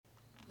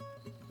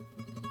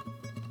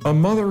A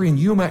mother in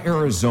Yuma,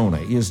 Arizona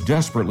is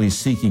desperately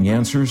seeking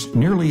answers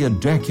nearly a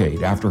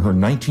decade after her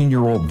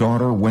 19-year-old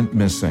daughter went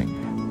missing.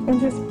 I'm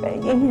just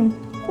begging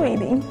and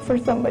waiting for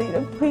somebody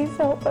to please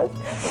help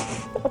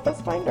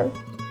us find her.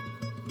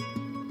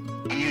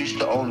 He used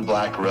to own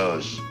Black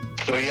Rose.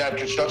 So he had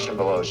construction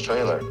below his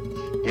trailer.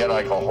 He had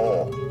like a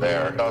hole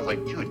there. I was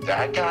like, dude,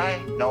 that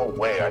guy? No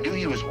way. I knew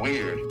he was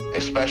weird,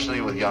 especially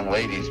with young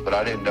ladies, but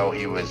I didn't know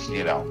he was,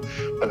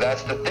 But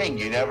that's the thing.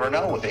 You never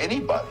know with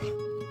anybody.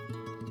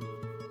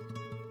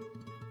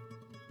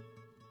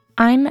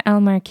 I'm Elle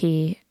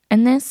Marquis,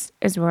 and this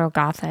is Rural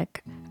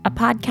Gothic, a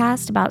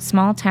podcast about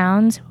small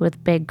towns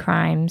with big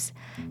crimes.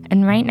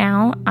 And right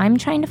now, I'm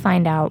trying to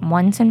find out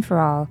once and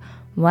for all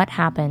what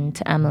happened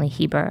to Emily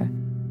Hieber,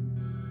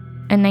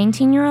 a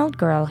 19-year-old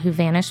girl who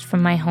vanished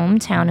from my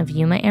hometown of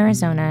Yuma,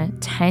 Arizona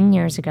 10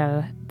 years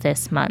ago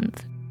this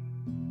month.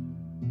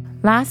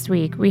 Last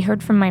week, we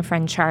heard from my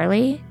friend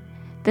Charlie.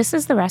 This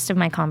is the rest of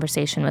my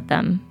conversation with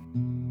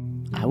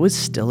them. I was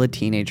still a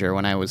teenager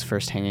when I was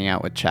first hanging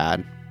out with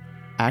Chad.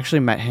 I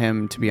actually met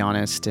him, to be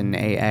honest, in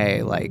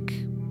AA,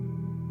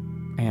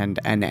 and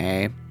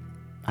NA,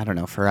 I don't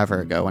know,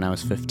 forever ago when I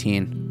was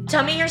 15.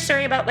 Tell me your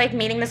story about,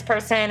 meeting this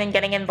person and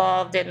getting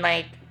involved in,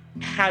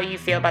 how you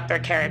feel about their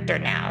character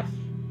now.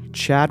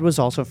 Chad was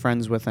also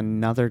friends with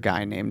another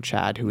guy named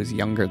Chad who was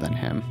younger than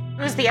him.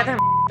 Who's the other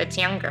that's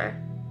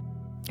younger?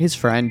 His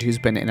friend who's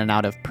been in and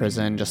out of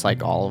prison, just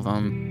like all of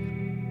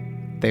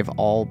them. They've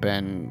all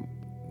been,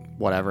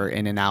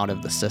 in and out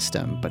of the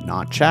system, but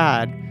not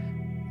Chad.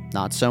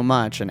 Not so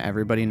much, and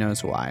everybody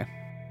knows why.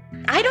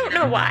 I don't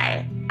know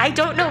why. I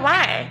don't know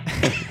why.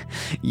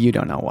 You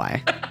don't know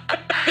why.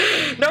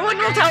 No one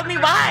will tell me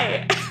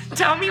why.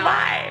 Tell me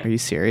why. Are you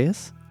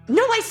serious?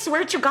 No, I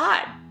swear to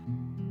God.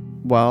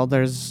 Well,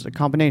 there's a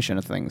combination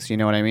of things, you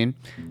know what I mean?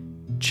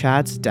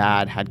 Chad's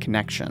dad had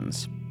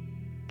connections.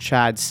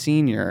 Chad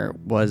Sr.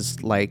 was,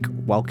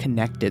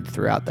 well-connected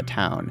throughout the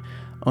town,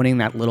 owning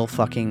that little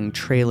fucking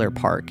trailer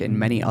park and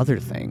many other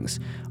things,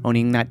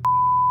 owning that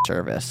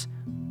service.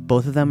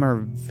 Both of them are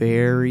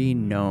very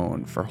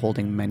known for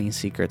holding many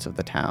secrets of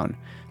the town.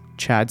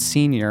 Chad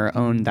Sr.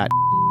 owned that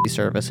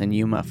service in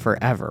Yuma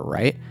forever,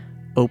 right?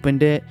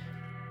 Opened it,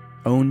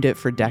 owned it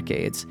for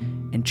decades,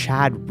 and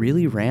Chad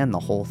really ran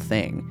the whole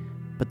thing.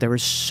 But there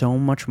was so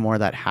much more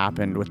that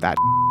happened with that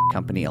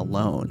company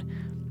alone.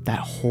 That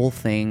whole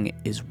thing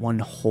is one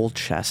whole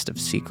chest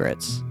of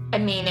secrets. I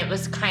mean, it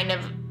was kind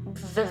of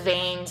the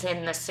veins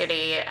in the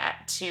city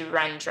to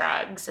run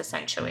drugs,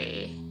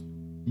 essentially.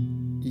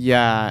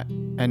 Yeah,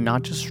 and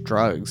not just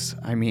drugs.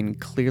 I mean,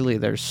 clearly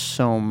there's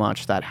so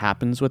much that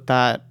happens with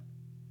that.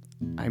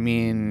 I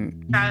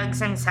mean...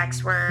 Drugs and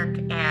sex work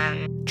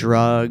and...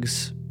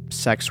 Drugs,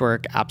 sex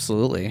work,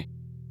 absolutely.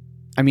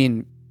 I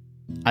mean,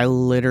 I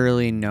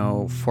literally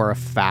know for a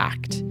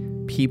fact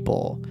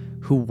people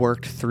who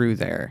worked through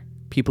there,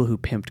 people who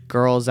pimped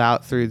girls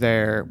out through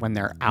there when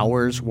their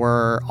hours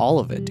were, all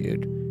of it,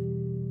 dude.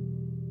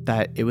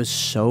 That it was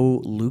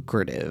so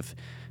lucrative.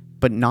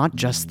 But not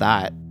just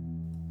that.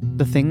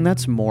 The thing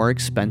that's more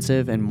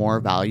expensive and more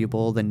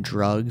valuable than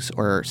drugs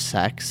or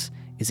sex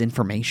is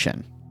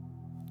information.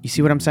 You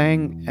see what I'm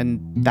saying? And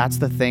that's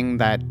the thing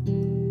that,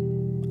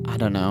 I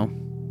don't know,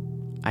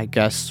 I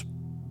guess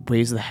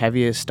weighs the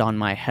heaviest on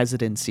my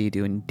hesitancy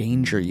to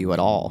endanger you at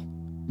all.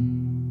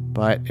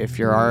 But if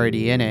you're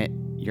already in it,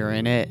 you're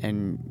in it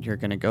and you're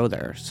gonna go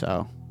there,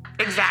 so...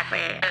 Exactly.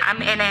 I'm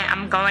in it.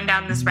 I'm going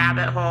down this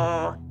rabbit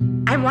hole.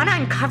 I want to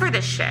uncover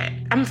this shit.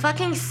 I'm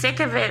fucking sick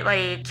of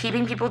it,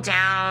 keeping people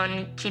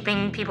down,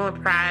 keeping people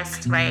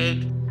oppressed.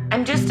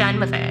 I'm just done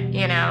with it,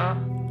 you know?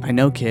 I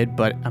know, kid,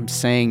 but I'm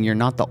saying you're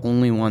not the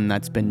only one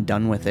that's been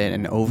done with it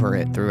and over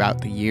it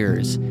throughout the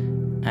years.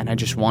 And I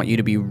just want you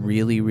to be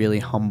really, really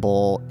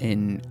humble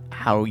in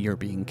how you're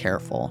being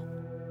careful.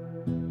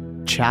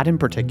 Chad in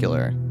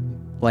particular,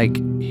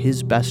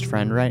 his best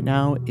friend right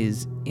now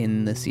is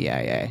in the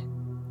CIA.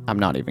 I'm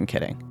not even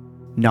kidding.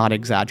 Not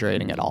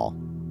exaggerating at all.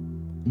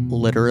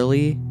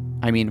 Literally,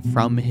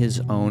 from his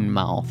own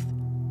mouth,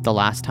 the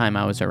last time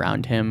I was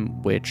around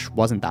him, which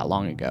wasn't that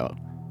long ago,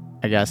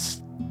 I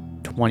guess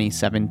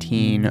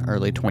 2017,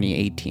 early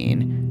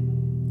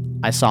 2018,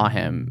 I saw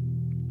him,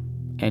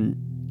 and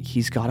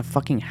he's got a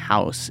fucking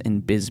house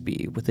in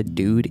Bisbee with a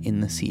dude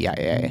in the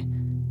CIA,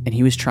 and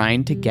he was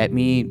trying to get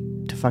me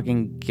to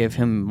fucking give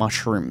him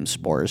mushroom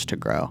spores to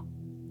grow.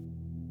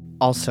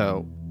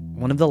 Also,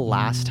 one of the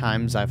last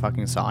times I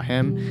fucking saw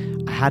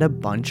him, I had a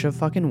bunch of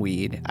fucking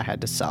weed I had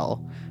to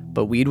sell,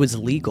 but weed was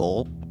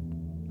legal,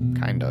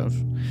 kind of.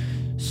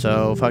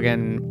 So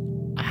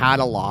fucking, I had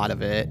a lot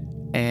of it,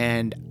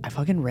 and I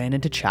fucking ran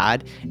into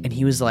Chad, and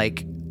he was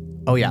like,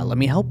 oh yeah, let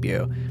me help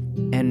you,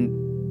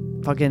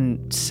 and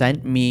fucking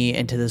sent me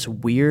into this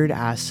weird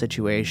ass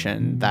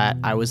situation that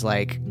I was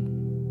like,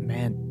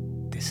 man,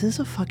 this is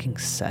a fucking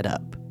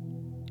setup.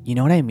 You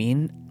know what I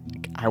mean?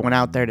 I went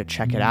out there to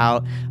check it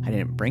out. I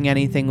didn't bring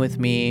anything with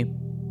me.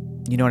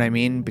 You know what I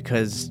mean?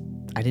 Because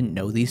I didn't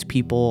know these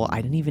people.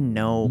 I didn't even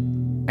know...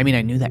 I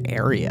knew the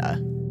area.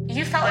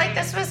 You felt like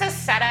this was a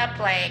setup,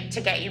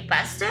 to get you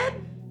busted?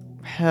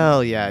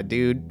 Hell yeah,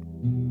 dude.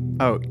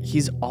 Oh,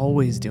 he's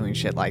always doing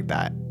shit like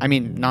that. I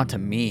mean, not to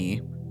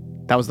me.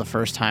 That was the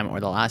first time or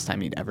the last time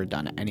he'd ever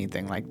done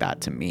anything like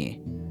that to me.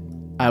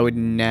 I would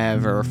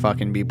never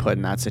fucking be put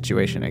in that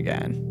situation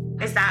again.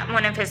 Is that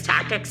one of his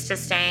tactics to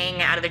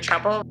staying out of the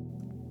trouble?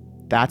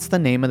 That's the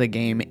name of the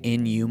game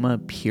in Yuma,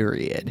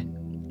 period.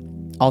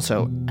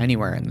 Also,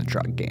 anywhere in the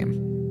drug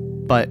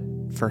game. But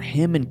for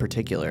him in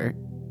particular,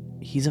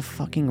 he's a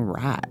fucking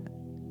rat.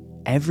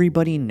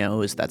 Everybody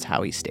knows that's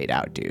how he stayed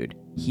out, dude.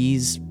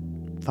 He's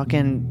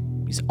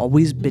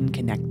always been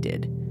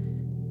connected.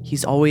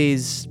 He's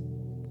always,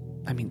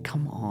 I mean,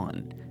 come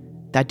on.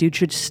 That dude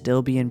should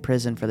still be in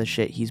prison for the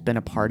shit he's been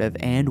a part of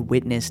and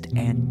witnessed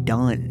and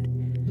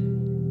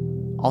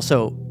done.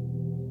 Also,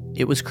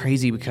 it was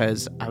crazy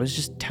because I was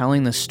just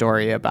telling the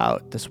story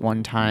about this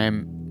one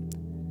time.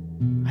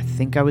 I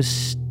think I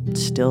was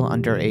still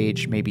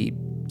underage, maybe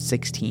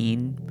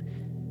 16.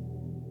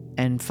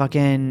 And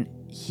fucking,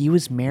 he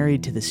was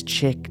married to this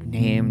chick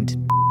named...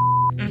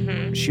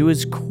 Mm-hmm. She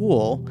was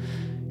cool.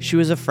 She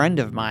was a friend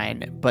of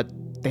mine, but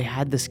they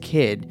had this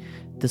kid,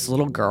 this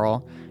little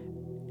girl,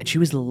 and she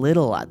was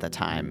little at the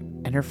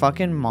time. And her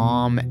fucking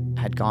mom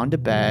had gone to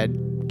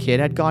bed,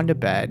 kid had gone to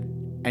bed,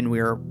 and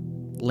we were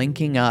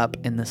linking up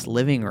in this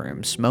living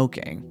room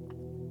smoking.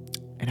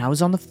 And I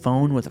was on the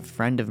phone with a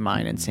friend of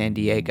mine in San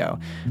Diego,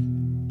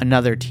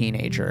 another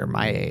teenager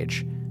my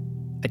age,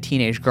 a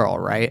teenage girl,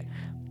 right?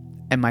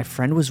 And my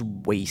friend was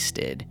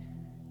wasted.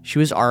 She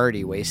was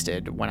already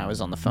wasted when I was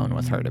on the phone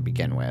with her to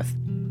begin with.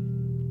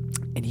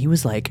 And he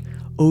was like,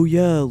 oh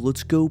yeah,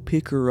 let's go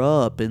pick her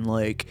up. And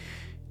like,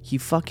 he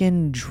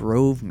fucking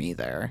drove me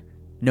there.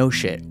 No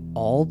shit.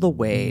 All the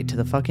way to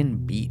the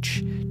fucking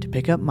beach to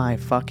pick up my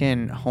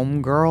fucking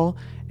homegirl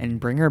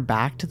and bring her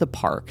back to the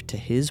park, to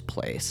his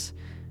place,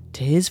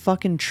 to his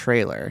fucking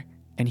trailer.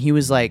 And he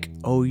was like,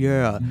 oh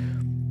yeah,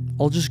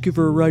 I'll just give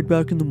her a ride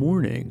back in the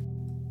morning.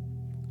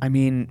 I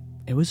mean,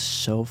 it was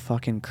so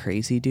fucking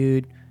crazy,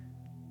 dude.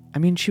 I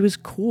mean, she was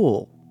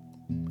cool.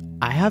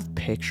 I have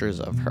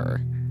pictures of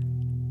her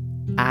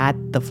at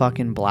the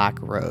fucking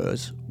Black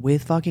Rose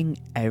with fucking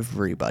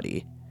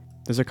everybody.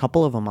 There's a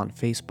couple of them on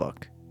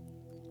Facebook.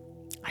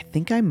 I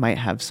think I might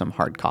have some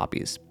hard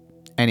copies.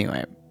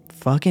 Anyway,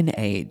 fucking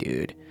A,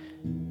 dude.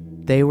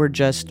 They were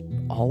just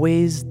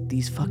always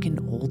these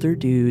fucking older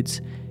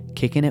dudes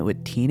kicking it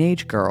with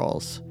teenage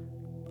girls.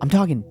 I'm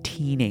talking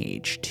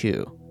teenage,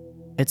 too.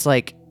 It's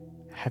like,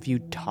 have you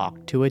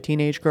talked to a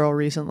teenage girl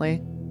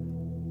recently?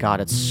 God,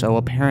 it's so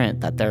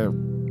apparent that they're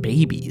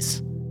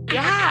babies.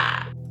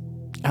 Yeah.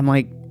 I'm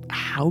like,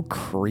 how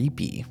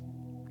creepy.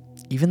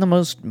 Even the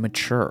most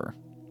mature.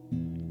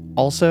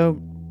 Also,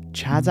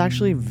 Chad's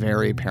actually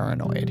very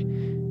paranoid.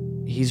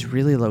 He's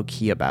really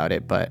low-key about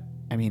it, but,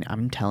 I mean,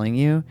 I'm telling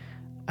you,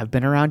 I've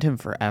been around him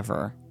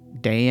forever,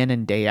 day in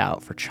and day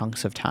out for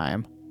chunks of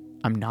time.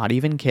 I'm not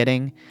even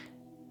kidding.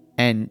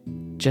 And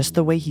just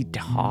the way he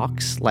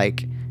talks,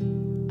 like,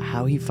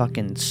 how he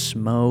fucking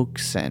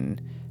smokes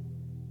and...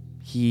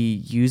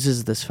 he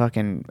uses this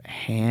fucking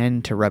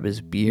hand to rub his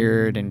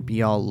beard and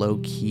be all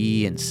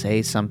low-key and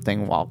say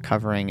something while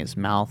covering his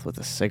mouth with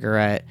a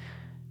cigarette.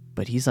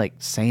 But he's like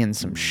saying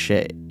some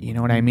shit, you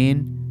know what I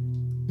mean?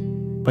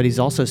 But he's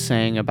also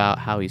saying about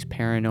how he's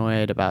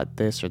paranoid about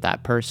this or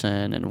that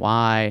person and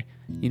why,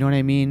 you know what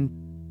I mean?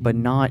 But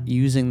not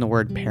using the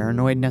word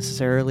paranoid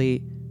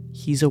necessarily.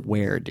 He's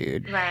aware,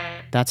 dude.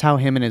 Right. That's how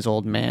him and his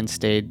old man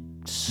stayed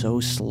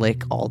so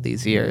slick all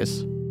these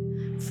years.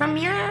 From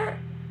your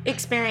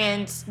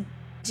experience,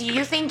 do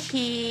you think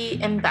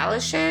he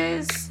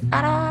embellishes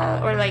at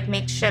all or like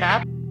makes shit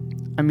up?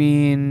 I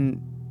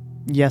mean,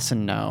 yes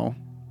and no.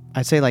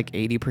 I'd say like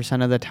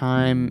 80% of the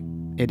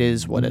time it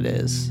is what it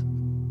is.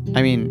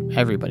 I mean,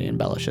 everybody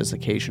embellishes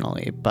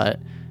occasionally, but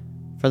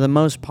for the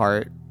most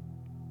part,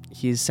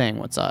 he's saying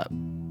what's up.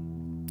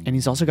 And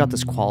he's also got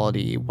this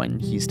quality when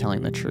he's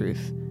telling the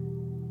truth.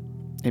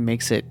 It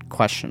makes it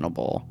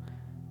questionable.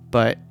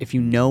 But if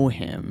you know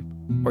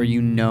him, or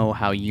you know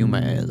how Yuma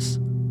is,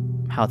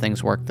 how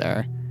things work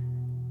there,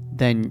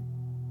 then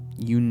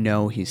you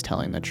know he's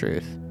telling the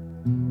truth.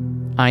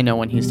 I know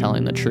when he's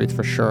telling the truth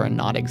for sure and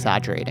not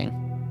exaggerating.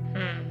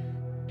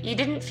 You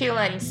didn't feel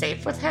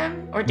unsafe with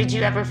him? Or did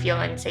you ever feel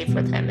unsafe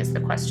with him is the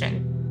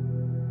question.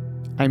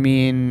 I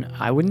mean,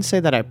 I wouldn't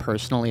say that I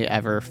personally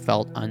ever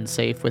felt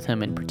unsafe with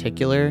him in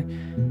particular,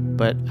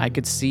 but I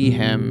could see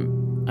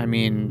him, I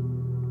mean,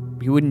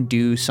 he wouldn't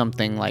do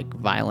something like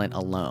violent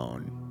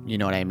alone, you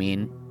know what I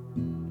mean?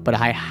 But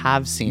I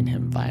have seen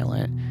him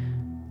violent.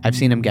 I've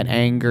seen him get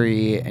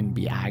angry and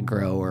be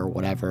aggro or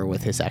whatever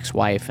with his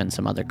ex-wife and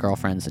some other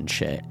girlfriends and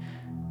shit.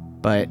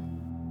 But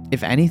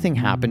if anything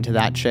happened to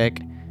that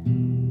chick,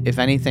 if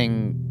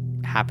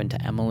anything happened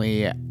to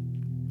Emily,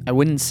 I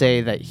wouldn't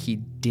say that he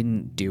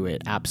didn't do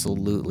it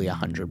absolutely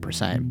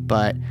 100%,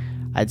 but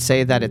I'd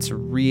say that it's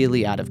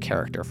really out of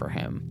character for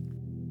him.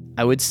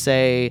 I would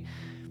say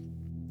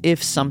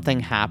if something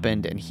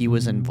happened and he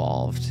was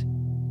involved,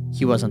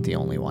 he wasn't the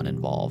only one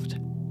involved.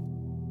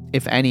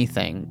 If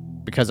anything,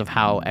 because of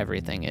how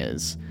everything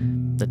is.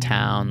 The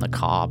town, the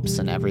cops,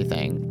 and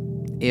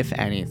everything. If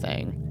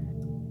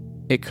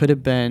anything, it could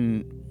have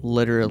been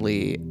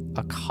literally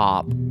a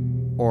cop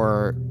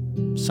or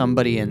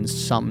somebody in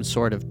some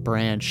sort of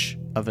branch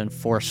of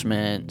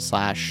enforcement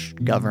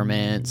 /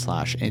 government /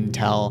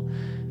 intel.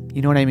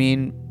 You know what I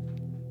mean?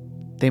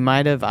 They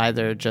might have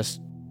either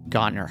just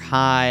gotten her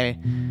high,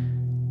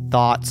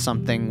 thought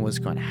something was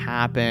going to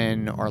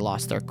happen, or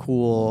lost their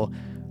cool,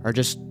 or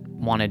just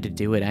wanted to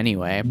do it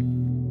anyway.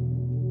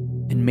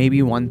 And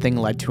maybe one thing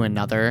led to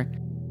another,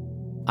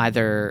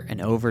 either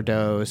an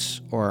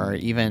overdose or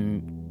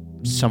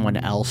even someone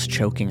else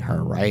choking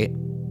her, right?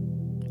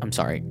 I'm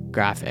sorry,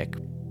 graphic.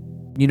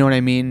 You know what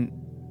I mean?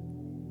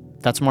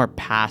 That's more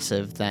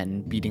passive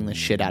than beating the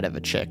shit out of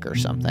a chick or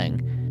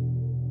something.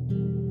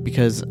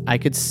 Because I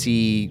could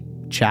see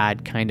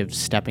Chad kind of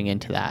stepping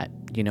into that,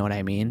 you know what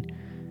I mean?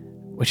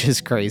 Which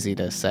is crazy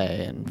to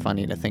say and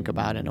funny to think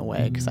about in a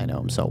way because I know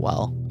him so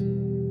well.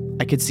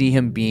 I could see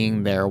him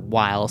being there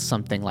while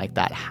something like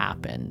that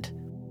happened.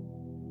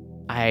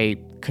 I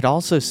could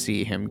also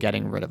see him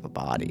getting rid of a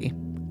body.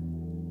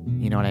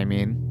 You know what I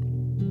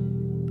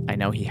mean? I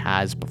know he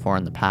has before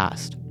in the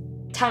past.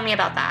 Tell me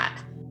about that.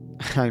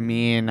 I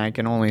mean, I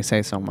can only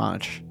say so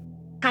much.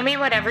 Tell me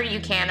whatever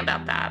you can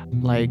about that.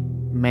 Like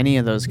many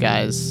of those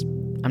guys,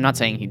 I'm not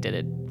saying he did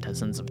it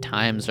dozens of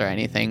times or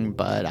anything,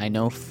 but I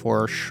know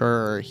for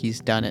sure he's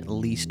done at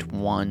least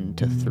 1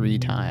 to 3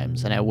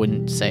 times, and I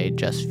wouldn't say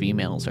just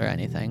females or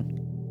anything.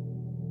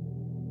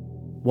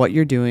 What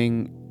you're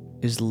doing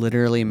is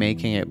literally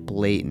making it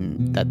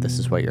blatant that this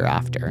is what you're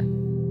after.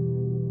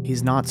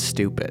 He's not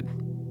stupid.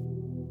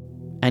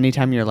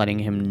 Anytime you're letting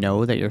him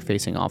know that you're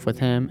facing off with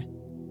him,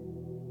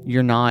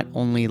 you're not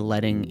only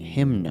letting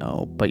him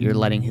know, but you're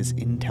letting his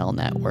intel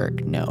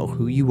network know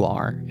who you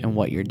are and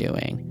what you're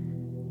doing.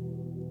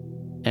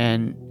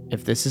 And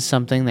if this is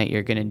something that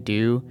you're going to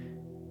do,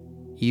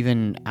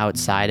 even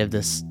outside of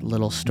this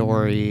little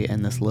story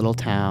and this little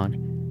town,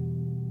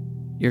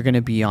 you're going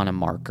to be on a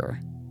marker.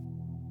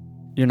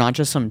 You're not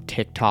just some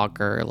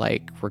TikToker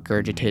like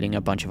regurgitating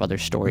a bunch of other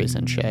stories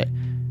and shit.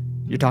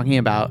 You're talking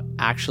about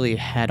actually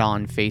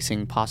head-on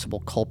facing possible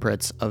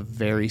culprits of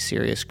very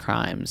serious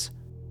crimes,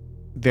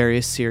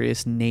 very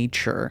serious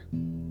nature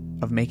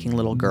of making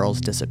little girls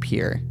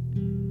disappear.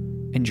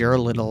 And you're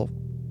a little...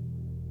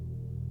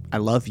 I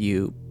love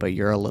you, but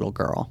you're a little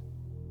girl.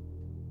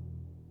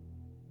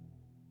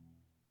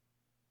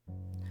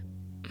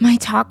 My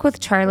talk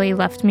with Charlie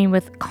left me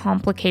with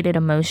complicated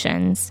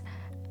emotions.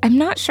 I'm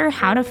not sure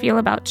how to feel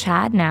about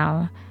Chad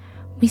now.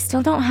 We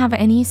still don't have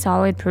any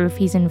solid proof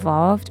he's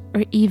involved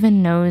or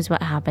even knows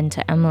what happened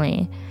to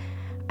Emily.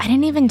 I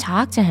didn't even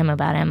talk to him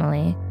about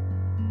Emily.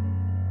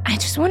 I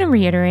just want to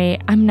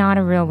reiterate, I'm not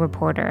a real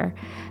reporter.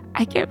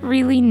 I get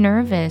really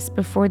nervous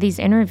before these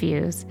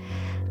interviews.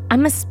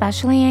 I'm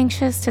especially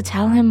anxious to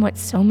tell him what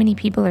so many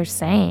people are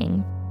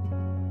saying.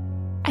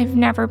 I've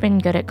never been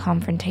good at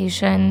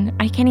confrontation.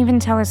 I can't even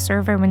tell a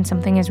server when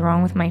something is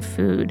wrong with my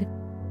food.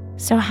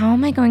 So how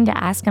am I going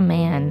to ask a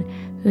man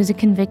who's a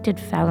convicted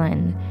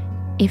felon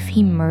if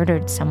he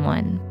murdered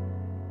someone?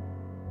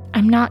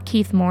 I'm not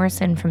Keith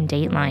Morrison from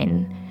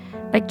Dateline.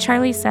 Like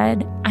Charlie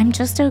said, I'm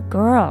just a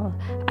girl.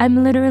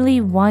 I'm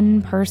literally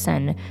one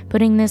person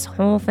putting this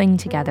whole thing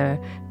together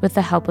with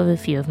the help of a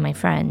few of my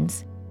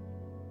friends.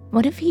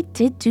 What if he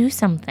did do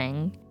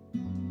something?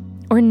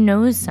 Or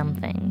knows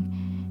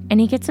something, and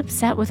he gets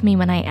upset with me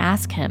when I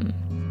ask him?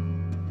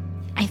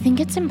 I think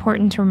it's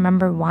important to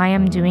remember why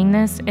I'm doing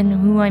this and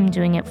who I'm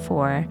doing it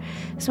for.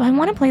 So I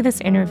want to play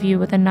this interview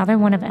with another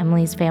one of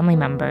Emily's family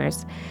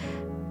members,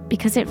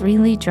 because it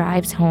really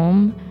drives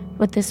home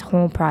what this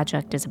whole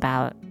project is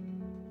about.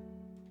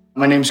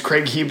 My name's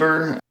Craig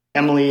Hieber.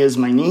 Emily is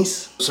my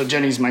niece, so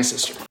Jenny's my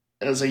sister.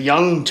 As a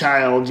young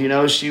child, you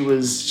know, she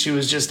was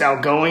just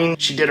outgoing.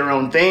 She did her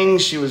own thing.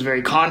 She was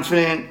very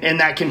confident, and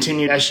that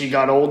continued as she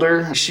got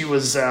older. She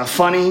was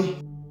funny.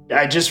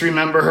 I just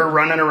remember her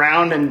running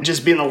around and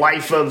just being the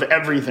life of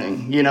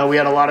everything. You know, we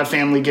had a lot of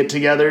family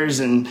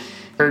get-togethers and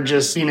her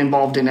just being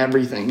involved in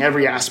everything,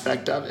 every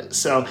aspect of it.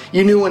 So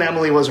you knew when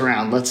Emily was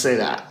around, let's say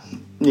that.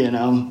 You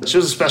know, she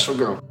was a special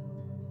girl.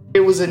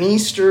 It was an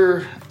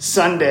Easter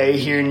Sunday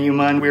here in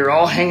Yuma, and we were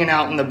all hanging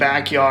out in the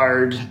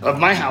backyard of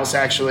my house,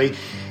 actually.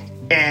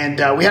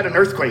 And we had an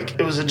earthquake.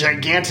 It was a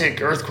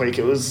gigantic earthquake.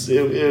 It was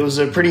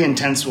a pretty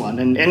intense one.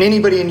 And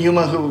anybody in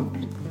Yuma who,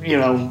 you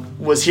know,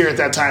 was here at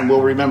that time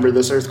will remember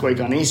this earthquake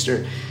on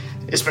Easter,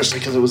 especially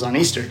because it was on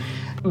Easter.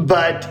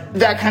 But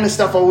that kind of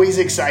stuff always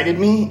excited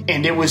me.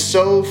 And it was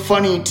so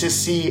funny to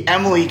see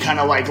Emily kind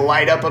of like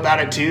light up about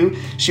it too.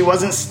 She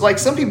wasn't like,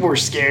 some people were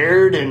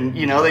scared and,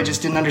 you know, they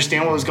just didn't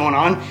understand what was going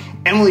on.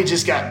 Emily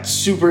just got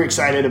super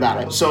excited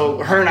about it. So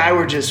her and I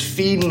were just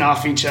feeding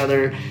off each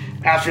other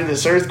after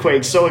this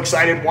earthquake, so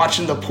excited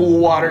watching the pool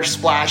water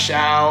splash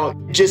out.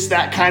 Just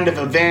that kind of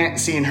event,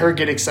 seeing her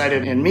get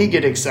excited and me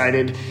get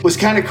excited was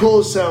kind of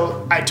cool.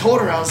 So I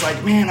told her, I was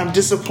like, man, I'm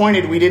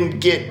disappointed we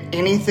didn't get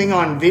anything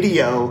on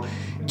video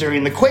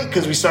during the quake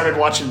because we started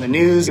watching the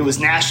news. It was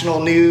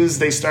national news.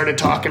 They started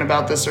talking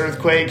about this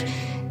earthquake.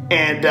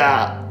 And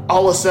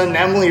all of a sudden,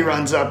 Emily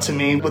runs up to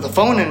me with a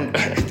phone, and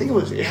I think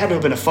it had to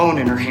have been a phone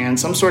in her hand,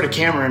 some sort of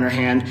camera in her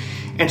hand.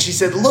 And she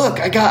said, "Look,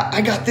 I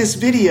got this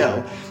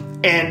video."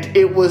 And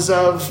it was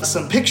of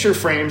some picture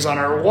frames on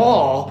our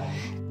wall.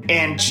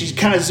 And she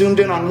kind of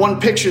zoomed in on one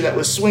picture that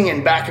was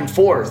swinging back and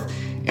forth.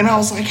 And I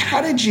was like,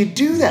 "How did you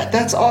do that?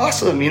 That's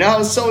awesome." I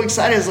was so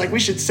excited. I was like, "We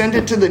should send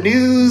it to the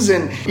news."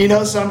 And,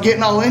 so I'm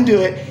getting all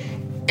into it.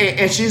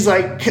 And she's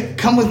like,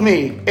 "Come with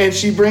me." And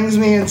she brings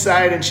me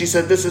inside and she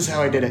said, "This is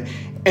how I did it."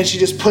 And she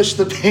just pushed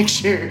the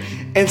picture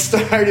and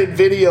started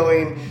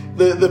videoing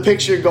the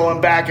picture going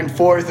back and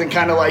forth and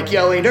kind of like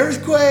yelling,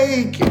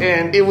 "Earthquake!"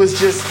 And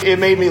it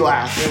made me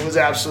laugh. It was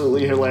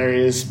absolutely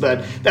hilarious.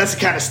 But that's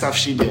the kind of stuff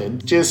she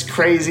did. Just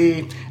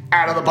crazy,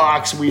 out of the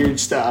box, weird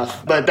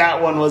stuff. But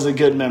that one was a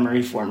good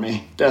memory for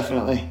me,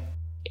 definitely.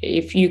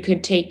 If you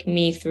could take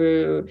me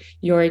through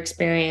your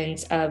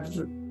experience of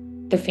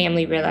the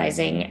family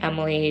realizing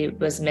Emily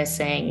was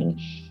missing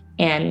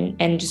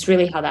and just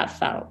really how that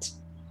felt.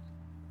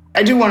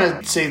 I do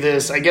want to say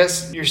this. I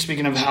guess you're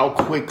speaking of how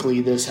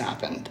quickly this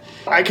happened.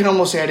 I can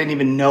almost say I didn't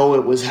even know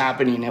it was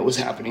happening. It was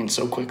happening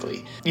so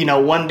quickly.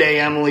 One day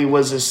Emily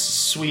was a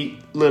sweet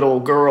little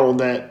girl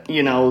that,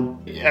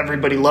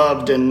 everybody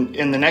loved. And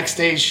the next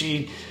day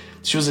she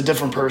was a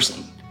different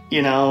person.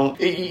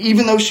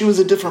 Even though she was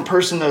a different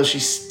person, though, she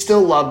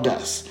still loved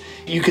us.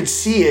 You could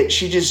see it.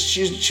 She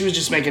was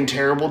just making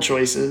terrible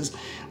choices,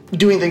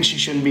 doing things she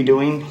shouldn't be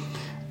doing.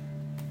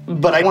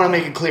 But I want to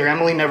make it clear,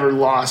 Emily never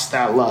lost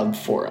that love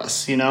for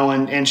us,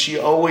 and she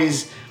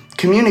always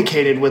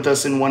communicated with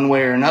us in one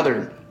way or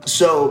another.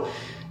 So,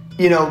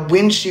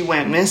 when she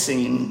went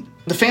missing,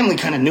 the family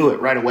kind of knew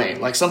it right away,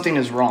 like something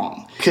is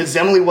wrong. Because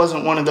Emily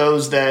wasn't one of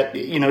those that,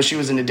 she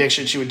was an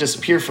addiction. She would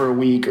disappear for a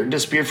week or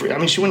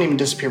she wouldn't even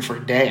disappear for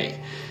a day.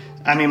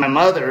 My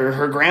mother,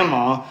 her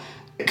grandma,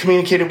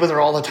 communicated with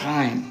her all the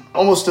time,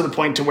 almost to the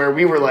point to where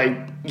we were like,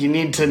 you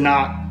need to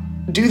not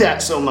do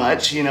that so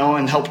much,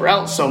 and help her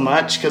out so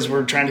much because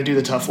we're trying to do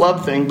the tough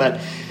love thing. But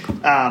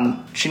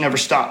she never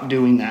stopped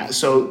doing that.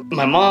 So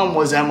my mom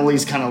was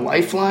Emily's kind of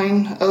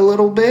lifeline a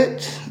little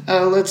bit,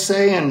 let's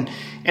say.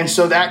 And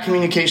so that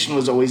communication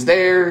was always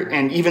there.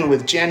 And even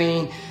with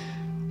Jenny,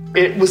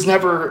 it was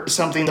never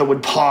something that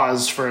would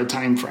pause for a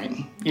time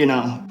frame.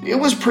 It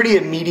was pretty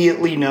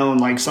immediately known,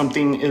 like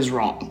something is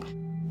wrong.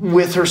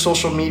 With her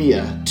social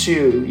media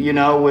too,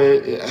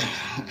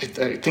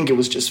 I think it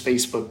was just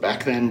Facebook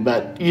back then,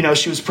 but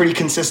she was pretty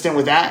consistent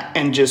with that,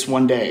 and just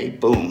one day,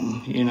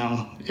 boom,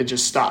 it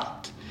just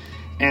stopped.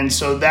 And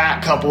so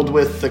that, coupled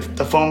with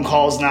the phone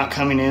calls not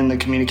coming in, the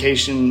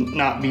communication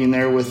not being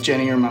there with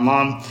Jenny or my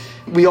mom,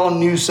 we all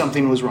knew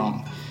something was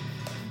wrong.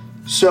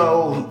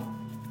 So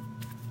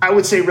I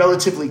would say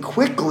relatively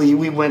quickly,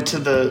 we went to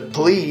the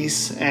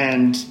police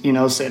and,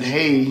 said,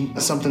 "Hey,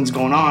 something's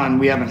going on.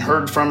 We haven't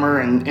heard from her."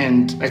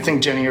 And I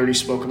think Jenny already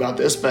spoke about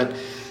this, but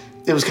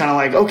it was kind of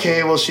like,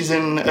 okay, well, she's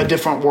in a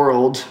different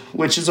world,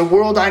 which is a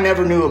world I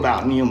never knew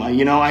about in Yuma.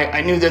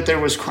 I knew that there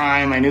was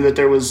crime. I knew that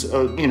there was,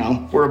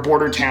 we're a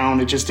border town.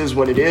 It just is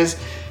what it is.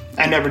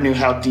 I never knew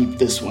how deep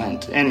this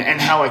went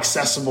and how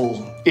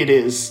accessible it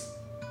is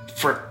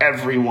for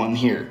everyone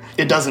here.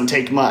 It doesn't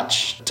take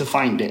much to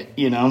find it,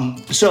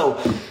 So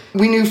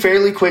we knew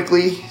fairly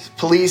quickly.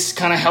 Police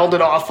kind of held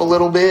it off a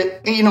little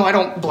bit. I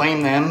don't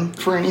blame them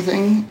for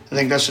anything. I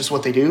think that's just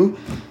what they do.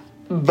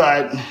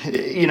 But,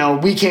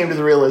 we came to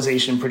the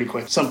realization pretty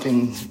quick.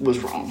 Something was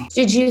wrong.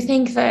 Did you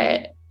think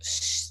that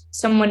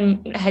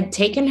someone had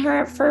taken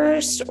her at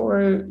first?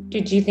 Or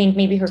did you think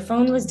maybe her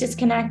phone was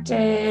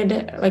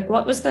disconnected? Like,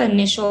 what was the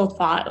initial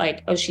thought?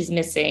 Like, oh, she's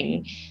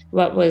missing.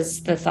 What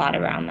was the thought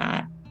around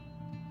that?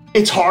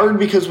 It's hard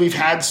because we've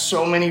had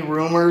so many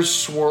rumors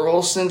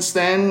swirl since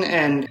then,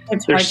 and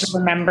it's hard to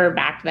remember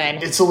back then.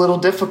 It's a little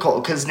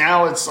difficult because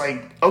now it's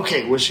like,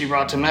 okay, was she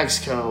brought to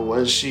Mexico?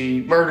 Was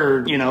she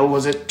murdered?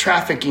 Was it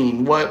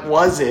trafficking? What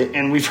was it?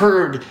 And we've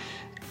heard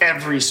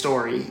every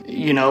story.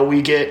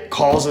 We get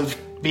calls of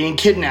being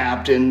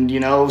kidnapped and,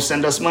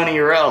 send us money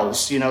or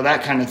else,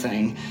 that kind of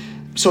thing.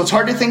 So it's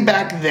hard to think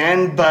back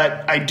then,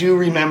 but I do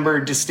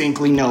remember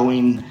distinctly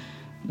knowing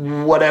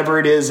whatever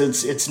it is,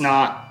 it's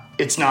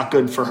not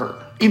good for her.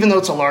 Even though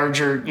it's a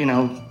larger,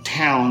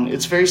 town,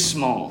 it's very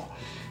small.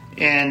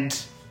 And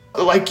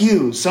like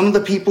you, some of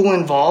the people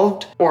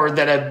involved or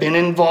that have been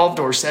involved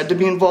or said to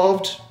be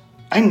involved,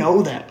 I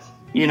know them.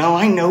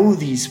 I know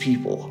these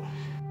people.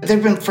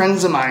 They've been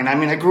friends of mine.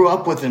 I grew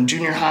up with them,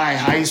 junior high,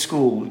 high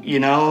school,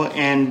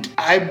 and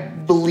I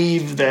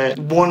believe that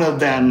one of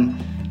them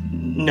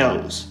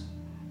knows.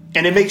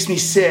 And it makes me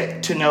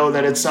sick to know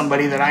that it's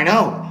somebody that I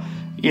know.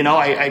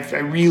 I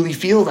really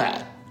feel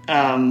that.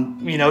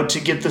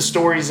 To get the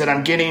stories that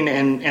I'm getting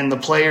and the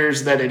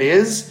players that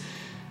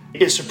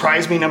it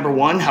surprised me, number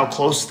one, how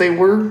close they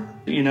were,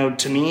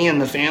 to me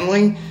and the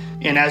family.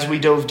 And as we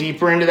dove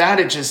deeper into that,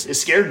 it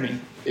scared me.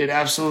 It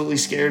absolutely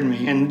scared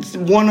me. And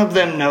one of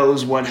them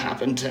knows what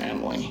happened to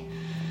Emily.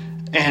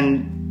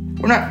 And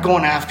we're not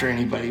going after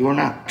anybody. We're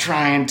not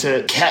trying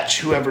to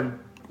catch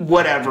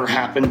whatever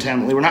happened to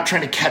Emily. We're not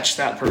trying to catch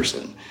that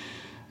person.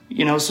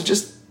 So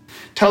just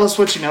tell us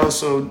what you know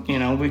so,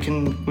 we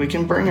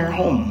can bring her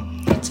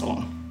home. That's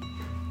all.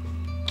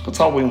 That's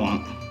all we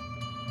want.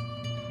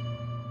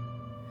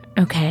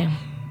 Okay.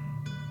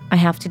 I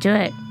have to do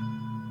it.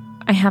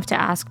 I have to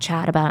ask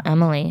Chad about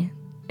Emily.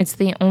 It's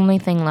the only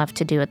thing left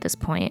to do at this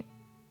point.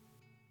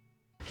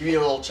 Give me a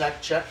little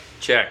check. Check.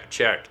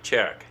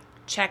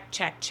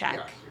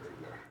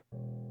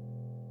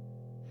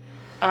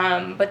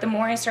 But the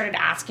more I started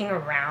asking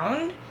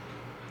around,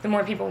 the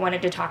more people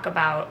wanted to talk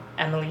about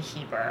Emily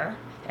Hieber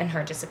and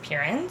her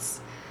disappearance.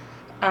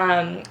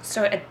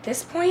 So at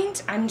this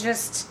point, I'm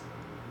just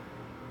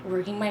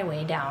working my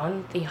way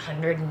down the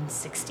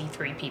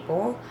 163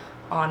 people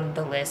on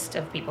the list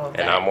of people that...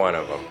 And I'm one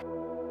of them.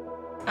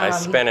 I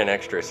spent an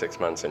extra 6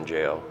 months in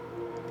jail.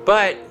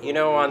 But,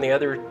 on the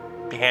other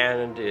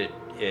hand,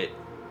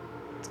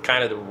 it's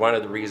kind of one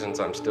of the reasons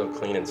I'm still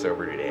clean and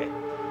sober today.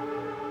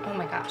 Oh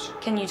my gosh.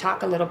 Can you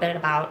talk a little bit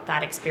about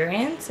that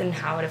experience and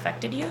how it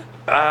affected you?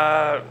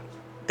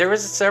 There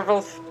was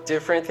several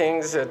different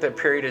things at that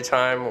period of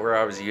time where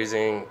I was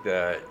using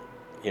that,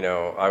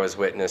 I was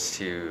witness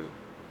to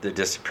the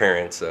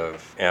disappearance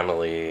of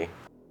Emily.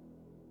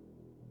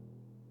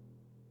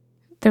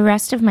 The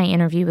rest of my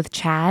interview with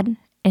Chad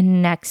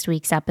in next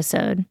week's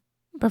episode.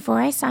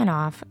 Before I sign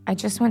off, I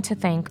just want to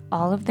thank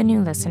all of the new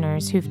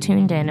listeners who've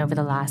tuned in over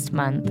the last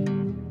month.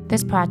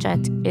 This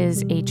project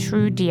is a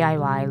true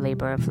DIY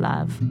labor of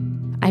love.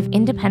 I've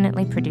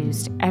independently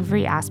produced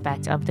every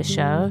aspect of the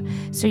show,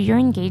 so your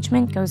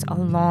engagement goes a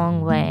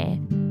long way.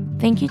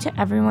 Thank you to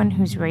everyone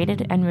who's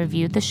rated and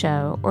reviewed the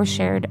show or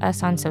shared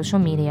us on social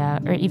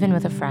media or even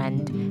with a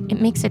friend. It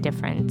makes a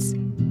difference.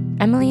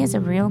 Emily is a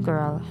real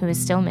girl who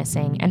is still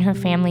missing, and her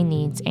family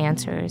needs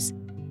answers.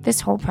 This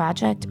whole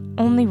project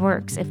only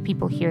works if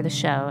people hear the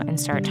show and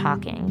start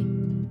talking.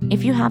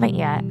 If you haven't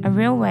yet, a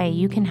real way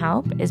you can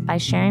help is by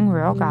sharing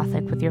Rural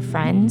Gothic with your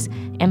friends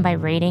and by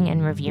rating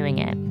and reviewing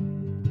it.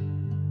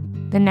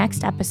 The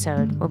next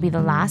episode will be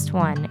the last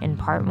one in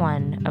part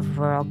 1 of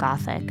Rural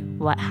Gothic,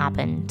 What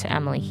Happened to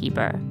Emily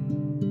Hieber.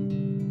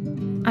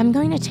 I'm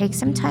going to take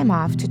some time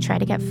off to try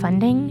to get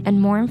funding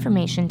and more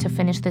information to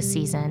finish this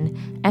season,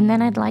 and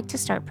then I'd like to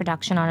start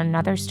production on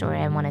another story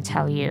I want to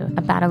tell you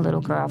about a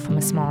little girl from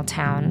a small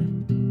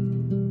town.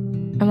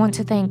 I want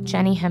to thank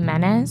Jenny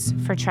Jimenez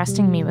for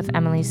trusting me with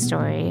Emily's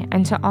story,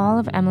 and to all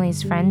of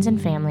Emily's friends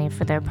and family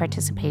for their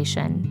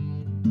participation.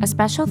 A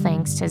special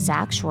thanks to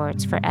Zach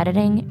Schwartz for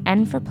editing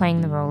and for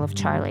playing the role of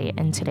Charlie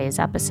in today's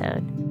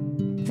episode.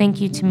 Thank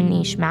you to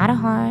Manish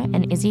Madahar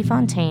and Izzy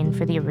Fontaine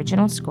for the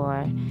original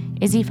score,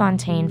 Izzy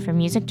Fontaine for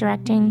music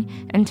directing,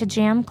 and to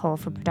Jam Cole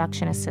for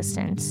production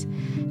assistance.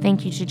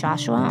 Thank you to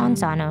Joshua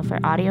Anzano for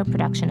audio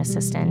production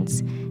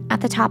assistance.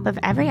 At the top of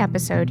every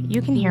episode,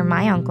 you can hear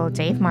my uncle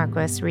Dave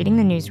Marquis reading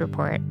the news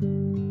report.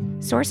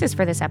 Sources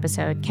for this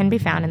episode can be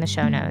found in the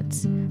show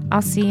notes.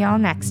 I'll see y'all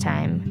next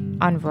time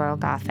on Rural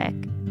Gothic.